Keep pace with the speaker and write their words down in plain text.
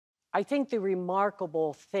I think the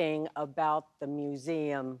remarkable thing about the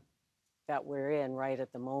museum that we're in right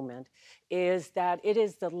at the moment is that it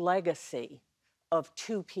is the legacy of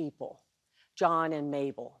two people, John and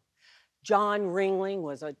Mabel. John Ringling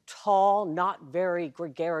was a tall, not very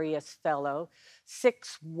gregarious fellow,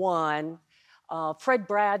 6'1". Fred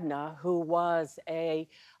Bradna, who was a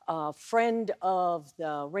friend of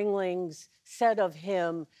the Ringlings, said of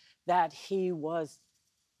him that he was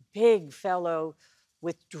big fellow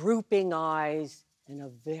with drooping eyes and a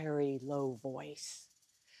very low voice.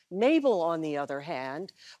 Mabel, on the other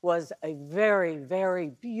hand, was a very, very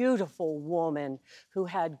beautiful woman who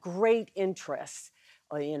had great interests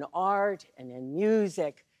in art and in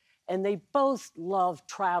music, and they both loved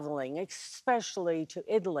traveling, especially to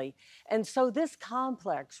Italy. And so this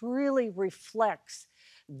complex really reflects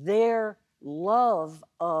their love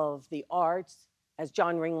of the arts. As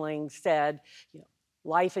John Ringling said,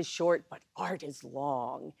 life is short, but art is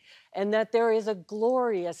long. And that there is a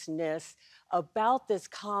gloriousness about this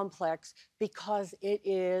complex because it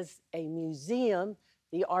is a museum,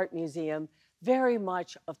 the art museum, very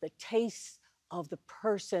much of the taste of the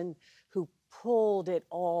person who pulled it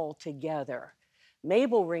all together.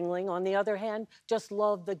 Mabel Ringling, on the other hand, just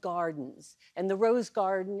loved the gardens, and the Rose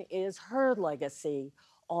Garden is her legacy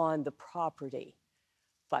on the property.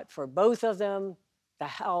 But for both of them, the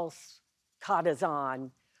house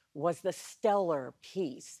Cadazan was the stellar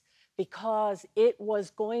piece because it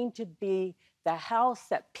was going to be the house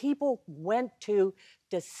that people went to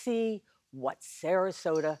see what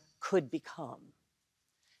Sarasota could become.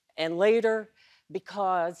 And later,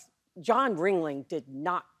 because John Ringling did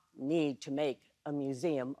not need to make a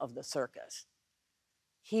museum of the circus.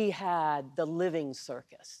 He had the living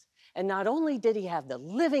circus. And not only did he have the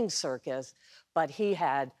living circus, but he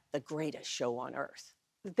had the greatest show on earth.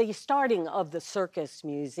 The starting of the Circus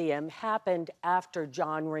Museum happened after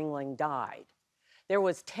John Ringling died. There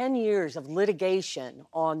was 10 years of litigation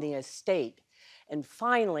on the estate. And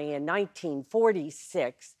finally, in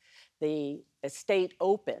 1946, the estate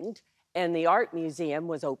opened and the art museum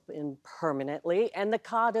was open permanently, and the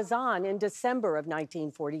Cadazan in December of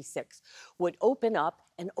 1946 would open up,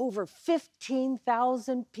 and over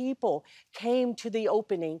 15,000 people came to the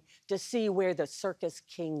opening to see where the Circus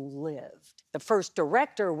King lived. The first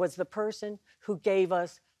director was the person who gave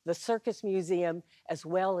us the Circus Museum as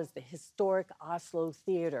well as the historic Oslo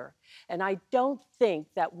Theater. And I don't think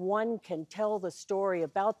that one can tell the story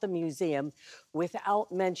about the museum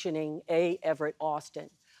without mentioning A. Everett Austin,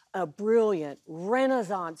 a brilliant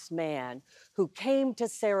Renaissance man who came to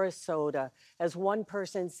Sarasota. As one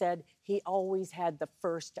person said, he always had the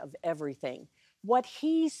first of everything. What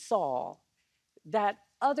he saw that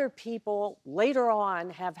other people later on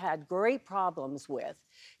have had great problems with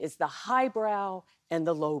is the highbrow and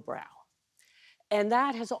the lowbrow. And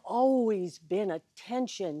that has always been a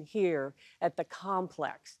tension here at the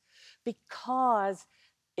complex because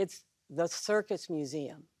it's the Circus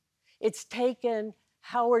Museum. It's taken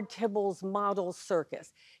Howard Tibble's model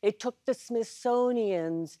circus. It took the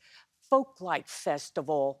Smithsonian's Folklife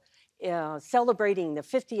Festival, celebrating the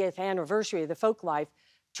 50th anniversary of the Folklife,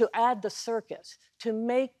 to add the circus, to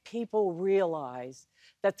make people realize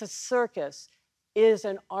that the circus is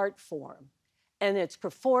an art form and its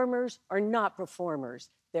performers are not performers,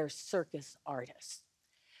 they're circus artists.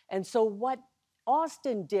 And so what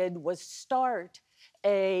Austin did was start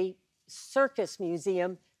a circus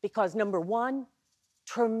museum because, number one,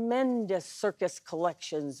 tremendous circus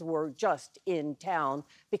collections were just in town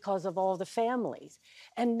because of all the families.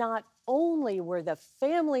 And not only were the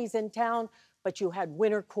families in town, but you had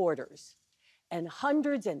winter quarters. And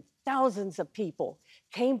hundreds and thousands of people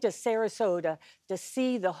came to Sarasota to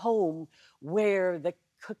see the home where the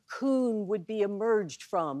cocoon would be emerged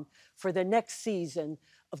from for the next season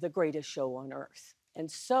of the greatest show on earth.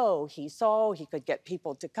 And so he saw he could get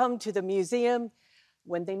people to come to the museum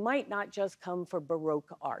when they might not just come for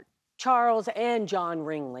Baroque art. Charles and John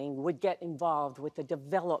Ringling would get involved with the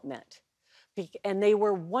development, and they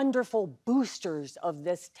were wonderful boosters of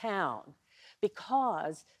this town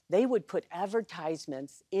because they would put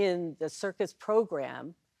advertisements in the circus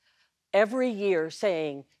program every year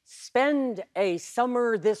saying, "Spend a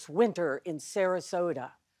summer this winter in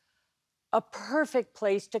Sarasota." A perfect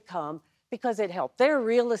place to come because it helped their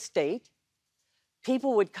real estate.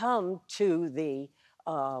 People would come to the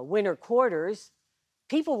winter quarters.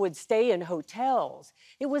 People would stay in hotels.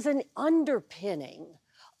 It was an underpinning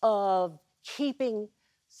of keeping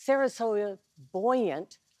Sarasota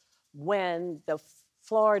buoyant when the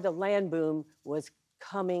Florida land boom was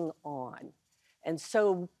coming on. And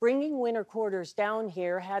so bringing winter quarters down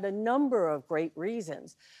here had a number of great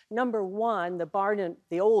reasons. Number one,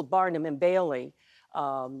 the old Barnum and Bailey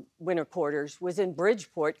winter quarters was in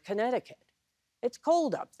Bridgeport, Connecticut. It's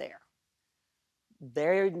cold up there.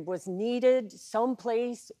 There was needed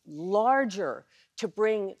someplace larger to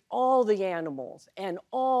bring all the animals and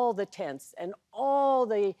all the tents and all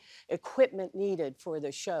the equipment needed for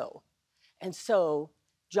the show. And so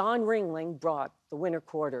John Ringling brought the winter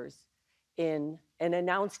quarters in and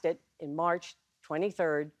announced it in March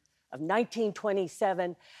 23rd of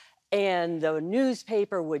 1927. And the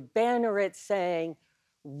newspaper would banner it saying,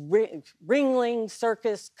 Ringling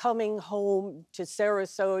Circus coming home to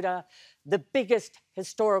Sarasota, the biggest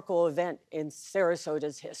historical event in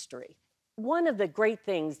Sarasota's history. One of the great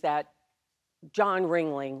things that John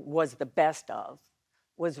Ringling was the best of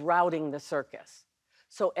was routing the circus.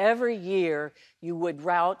 So every year you would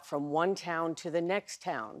route from one town to the next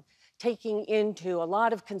town, taking into a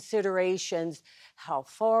lot of considerations how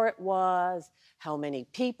far it was, how many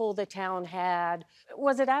people the town had.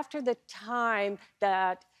 Was it after the time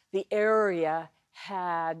that the area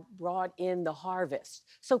had brought in the harvest?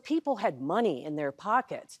 So people had money in their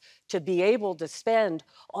pockets to be able to spend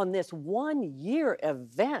on this 1 year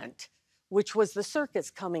event, which was the circus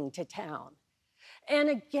coming to town. And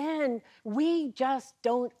again, we just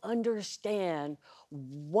don't understand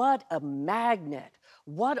what a magnet,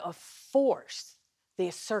 what a force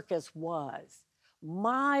the circus was.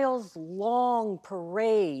 Miles-long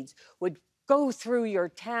parades would go through your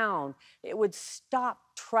town. It would stop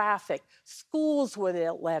traffic. Schools would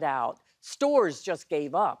let out. Stores just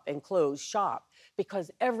gave up and closed shop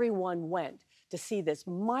because everyone went to see this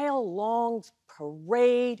mile-long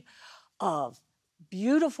parade of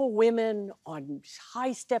beautiful women on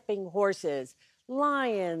high-stepping horses,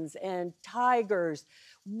 lions and tigers,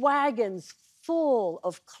 wagons full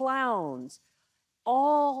of clowns,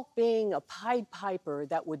 all being a Pied Piper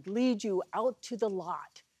that would lead you out to the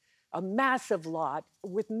lot, a massive lot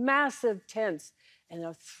with massive tents and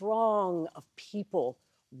a throng of people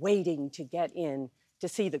waiting to get in to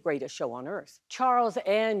see the greatest show on earth. Charles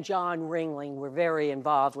and John Ringling were very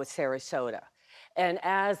involved with Sarasota. And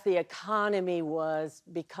as the economy was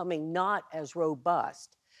becoming not as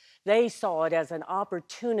robust, they saw it as an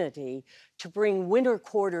opportunity to bring winter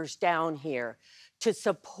quarters down here to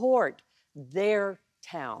support their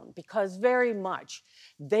town, because very much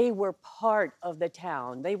they were part of the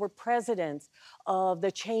town. They were presidents of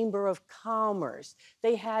the Chamber of Commerce.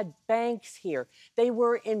 They had banks here. They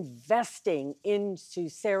were investing into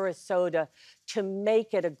Sarasota to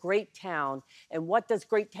make it a great town. And what does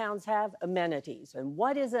great towns have? Amenities. And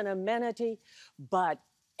what is an amenity but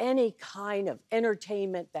any kind of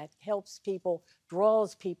entertainment that helps people,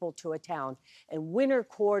 draws people to a town? And winter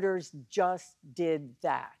quarters just did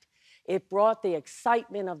that. It brought the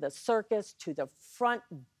excitement of the circus to the front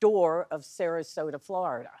door of Sarasota,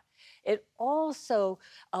 Florida. It also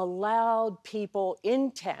allowed people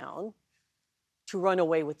in town to run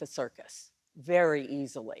away with the circus very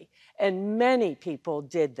easily. And many people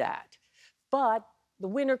did that. But the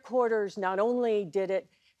winter quarters, not only did it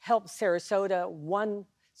help Sarasota, one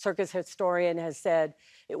circus historian has said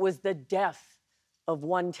it was the death of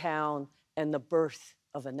one town and the birth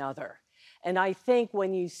of another. And I think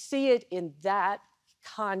when you see it in that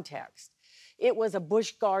context, it was a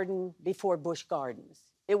Busch Garden before Busch Gardens.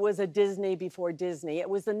 It was a Disney before Disney. It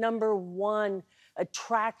was the #1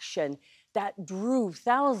 attraction that drew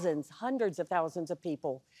thousands, hundreds of thousands of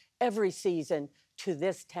people every season to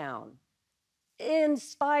this town, in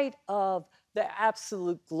spite of the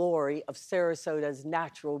absolute glory of Sarasota's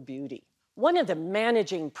natural beauty. One of the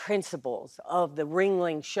managing principles of the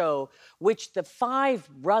Ringling Show, which the 5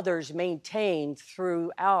 brothers maintained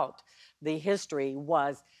throughout the history,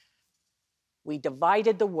 was we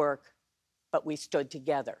divided the work, but we stood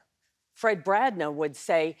together. Fred Bradna would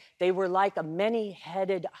say they were like a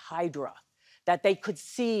many-headed hydra, that they could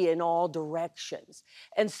see in all directions.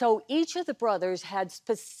 And so each of the brothers had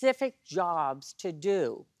specific jobs to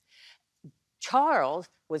do. Charles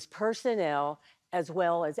was personnel as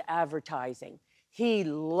well as advertising. He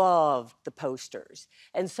loved the posters.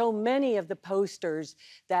 And so many of the posters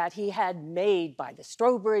that he had made by the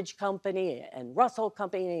Strobridge Company and Russell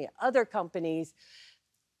Company and other companies,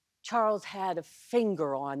 Charles had a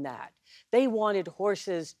finger on that. They wanted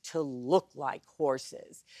horses to look like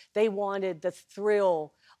horses. They wanted the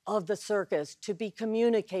thrill of the circus to be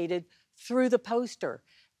communicated through the poster.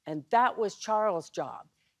 And that was Charles' job.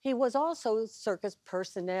 He was also circus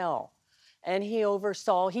personnel. And he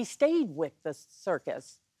stayed with the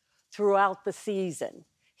circus throughout the season.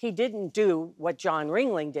 He didn't do what John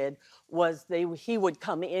Ringling did, he would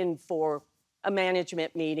come in for a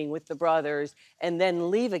management meeting with the brothers and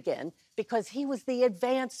then leave again because he was the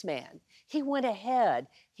advance man. He went ahead,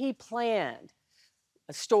 he planned.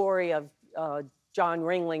 A story of John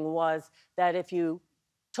Ringling was that if you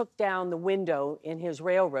took down the window in his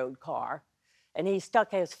railroad car and he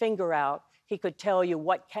stuck his finger out, he could tell you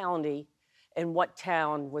what county and what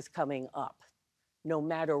town was coming up, no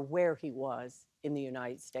matter where he was in the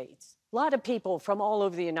United States. A lot of people from all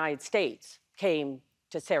over the United States came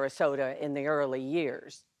to Sarasota in the early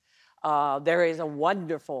years. There is a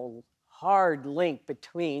wonderful, hard link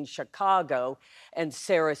between Chicago and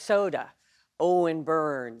Sarasota. Owen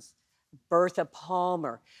Burns, Bertha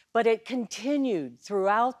Palmer, but it continued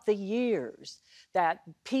throughout the years that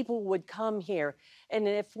people would come here. And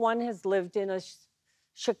if one has lived in a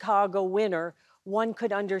Chicago winter, one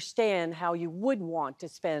could understand how you would want to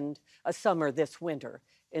spend a summer this winter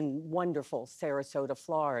in wonderful Sarasota,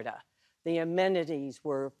 Florida. The amenities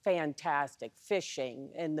were fantastic,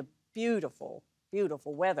 fishing and the beautiful,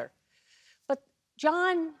 beautiful weather. But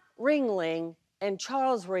John Ringling and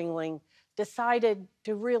Charles Ringling decided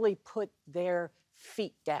to really put their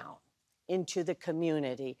feet down into the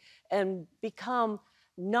community and become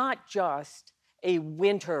not just a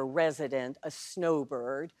winter resident, a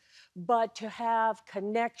snowbird, but to have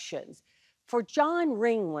connections. For John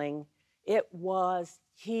Ringling,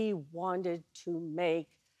 he wanted to make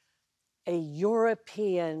a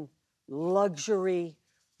European luxury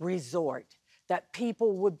resort that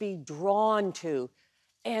people would be drawn to.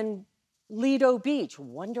 And Lido Beach,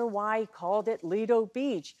 wonder why he called it Lido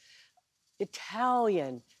Beach. The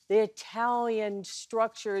Italian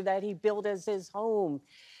structure that he built as his home,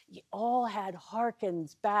 all had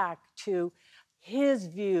harkens back to his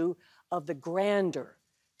view of the grandeur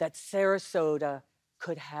that Sarasota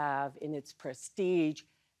could have in its prestige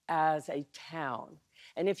as a town.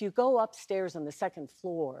 And if you go upstairs on the second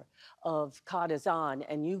floor of Cottazon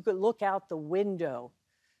and you look out the window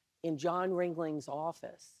in John Ringling's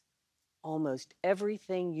office, almost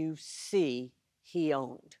everything you see, he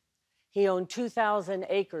owned. He owned 2,000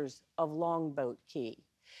 acres of Longboat Key.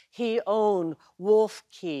 He owned Wolf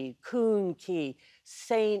Key, Coon Key,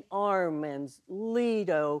 St. Armand's,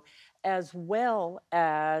 Lido, as well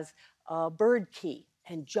as Bird Key.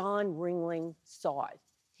 And John Ringling saw it.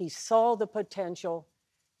 He saw the potential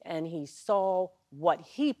and he saw what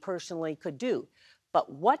he personally could do.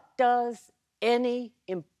 But what does any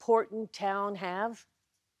important town have?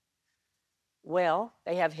 Well,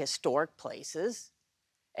 they have historic places,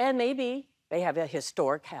 and maybe they have a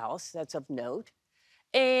historic house that's of note,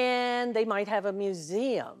 and they might have a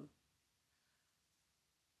museum.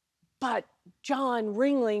 But John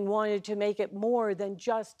Ringling wanted to make it more than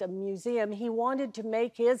just a museum. He wanted to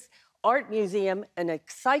make his art museum an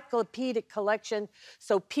encyclopedic collection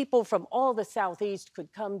so people from all the Southeast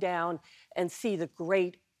could come down and see the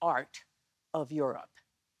great art of Europe,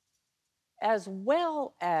 as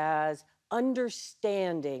well as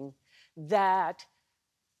understanding that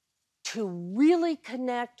to really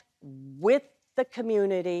connect with the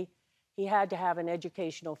community, he had to have an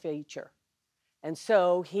educational feature. And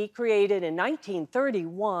so he created in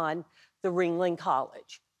 1931 the Ringling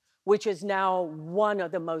College, which is now one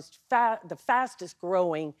of the fastest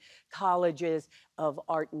growing colleges of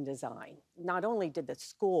art and design. Not only did the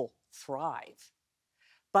school thrive,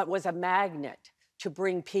 but was a magnet to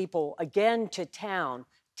bring people again to town,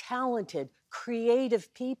 talented,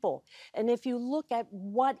 creative people. And if you look at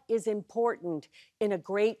what is important in a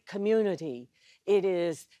great community, it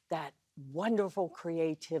is that wonderful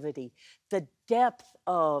creativity, the depth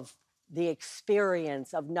of the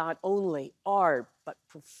experience of not only art, but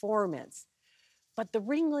performance. But the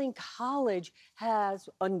Ringling College has,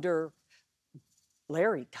 under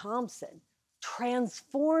Larry Thompson,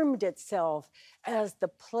 transformed itself as the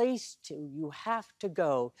place you have to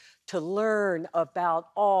go to learn about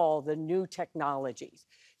all the new technologies.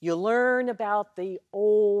 You learn about the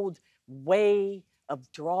old way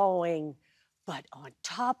of drawing, but on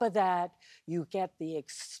top of that, you get the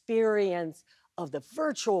experience of the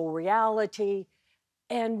virtual reality,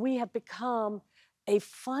 and we have become a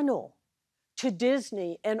funnel to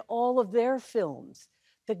Disney and all of their films.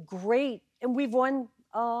 And we've won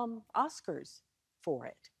Oscars for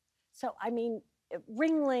it. So, I mean,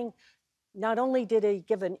 Ringling, not only did he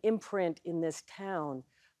give an imprint in this town,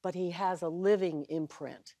 but he has a living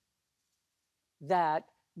imprint that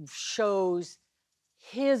shows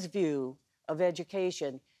his view of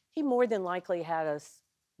education. He more than likely had a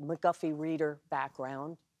McGuffey reader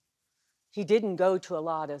background. He didn't go to a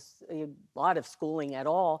lot of schooling at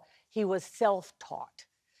all. He was self-taught,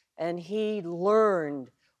 and he learned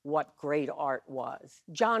what great art was.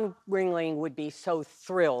 John Ringling would be so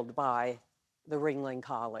thrilled by the Ringling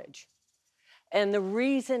College. And the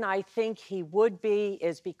reason I think he would be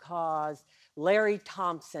is because Larry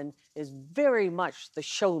Thompson is very much the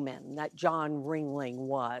showman that John Ringling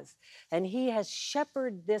was. And he has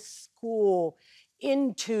shepherded this school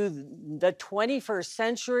into the 21st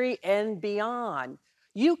century and beyond.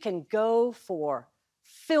 You can go for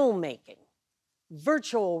filmmaking,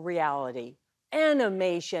 virtual reality,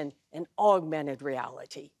 animation, and augmented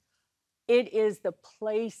reality. It is the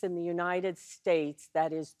place in the United States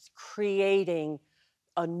that is creating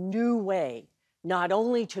a new way, not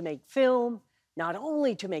only to make film, not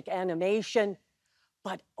only to make animation,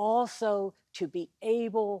 but also to be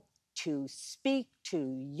able to speak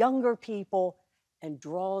to younger people and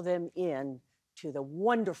draw them in to the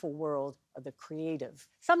wonderful world of the creative.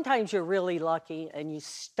 Sometimes you're really lucky and you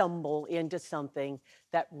stumble into something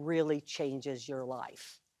that really changes your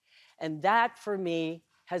life. And that, for me,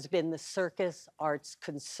 has been the Circus Arts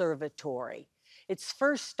Conservatory. It's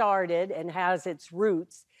first started and has its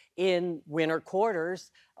roots in winter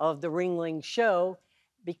quarters of the Ringling Show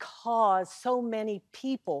because so many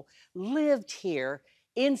people lived here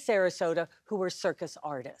in Sarasota who were circus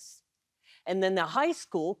artists. And then the high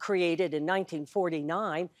school created in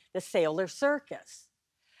 1949 the Sailor Circus.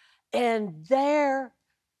 And there,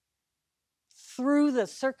 through the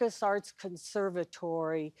Circus Arts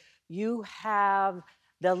Conservatory, you have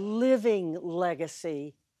the living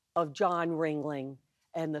legacy of John Ringling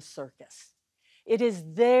and the circus. It is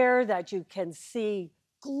there that you can see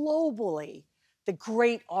globally the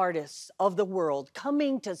great artists of the world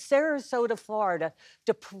coming to Sarasota, Florida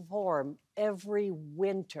to perform every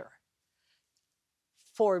winter.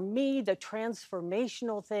 For me, the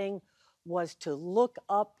transformational thing was to look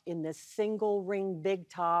up in this single ring big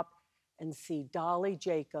top and see Dolly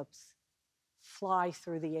Jacobs fly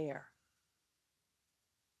through the air,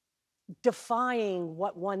 defying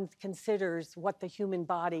what one considers what the human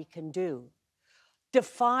body can do,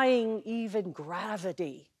 defying even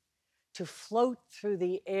gravity, to float through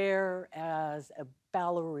the air as a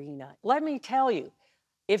ballerina. Let me tell you,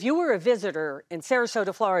 if you were a visitor in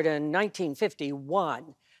Sarasota, Florida in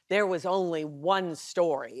 1951, there was only one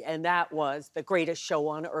story, and that was the greatest show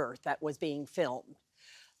on earth that was being filmed.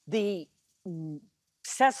 The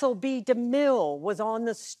Cecil B. DeMille was on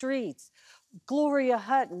the streets. Gloria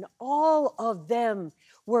Hutton, all of them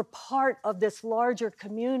were part of this larger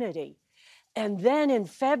community. And then in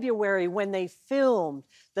February, when they filmed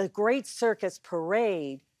the Great Circus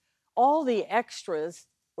Parade, all the extras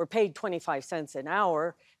were paid 25 cents an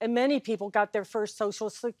hour, and many people got their first Social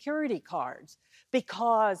Security cards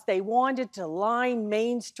because they wanted to line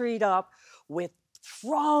Main Street up with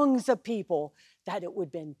throngs of people that it would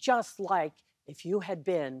have been just like if you had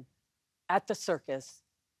been at the circus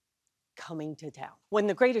coming to town. When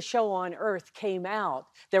The Greatest Show on Earth came out,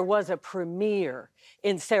 there was a premiere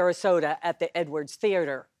in Sarasota at the Edwards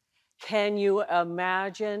Theater. Can you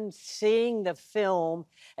imagine seeing the film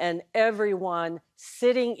and everyone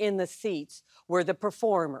sitting in the seats were the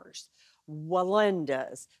performers,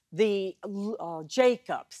 Walendas, the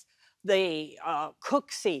Jacobs, the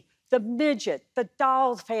Cooksey, the Midget, the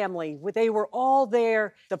Doll family, they were all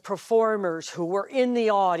there. The performers who were in the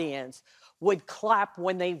audience would clap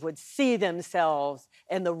when they would see themselves,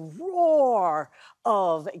 and the roar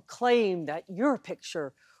of acclaim that your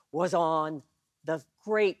picture was on the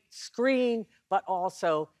great screen, but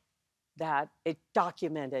also that it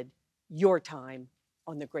documented your time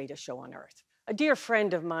on The Greatest Show on Earth. A dear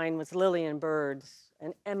friend of mine was Lillian Birds,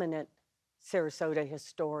 an eminent Sarasota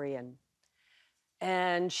historian.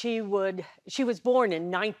 And she was born in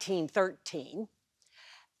 1913.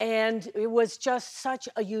 And it was just such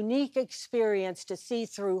a unique experience to see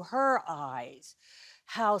through her eyes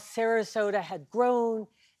how Sarasota had grown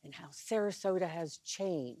and how Sarasota has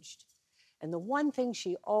changed. And the one thing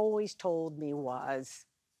she always told me was,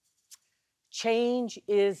 change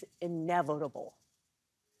is inevitable,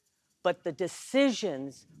 but the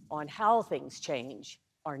decisions on how things change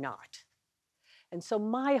are not. And so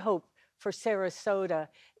my hope for Sarasota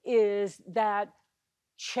is that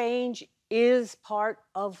change is part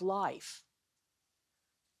of life,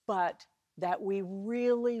 but that we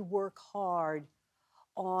really work hard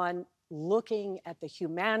on looking at the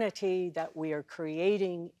humanity that we are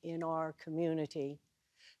creating in our community,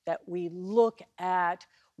 that we look at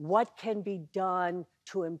what can be done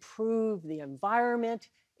to improve the environment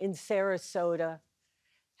in Sarasota,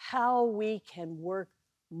 how we can work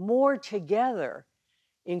more together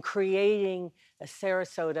in creating a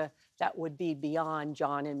Sarasota that would be beyond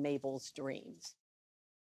John and Mabel's dreams.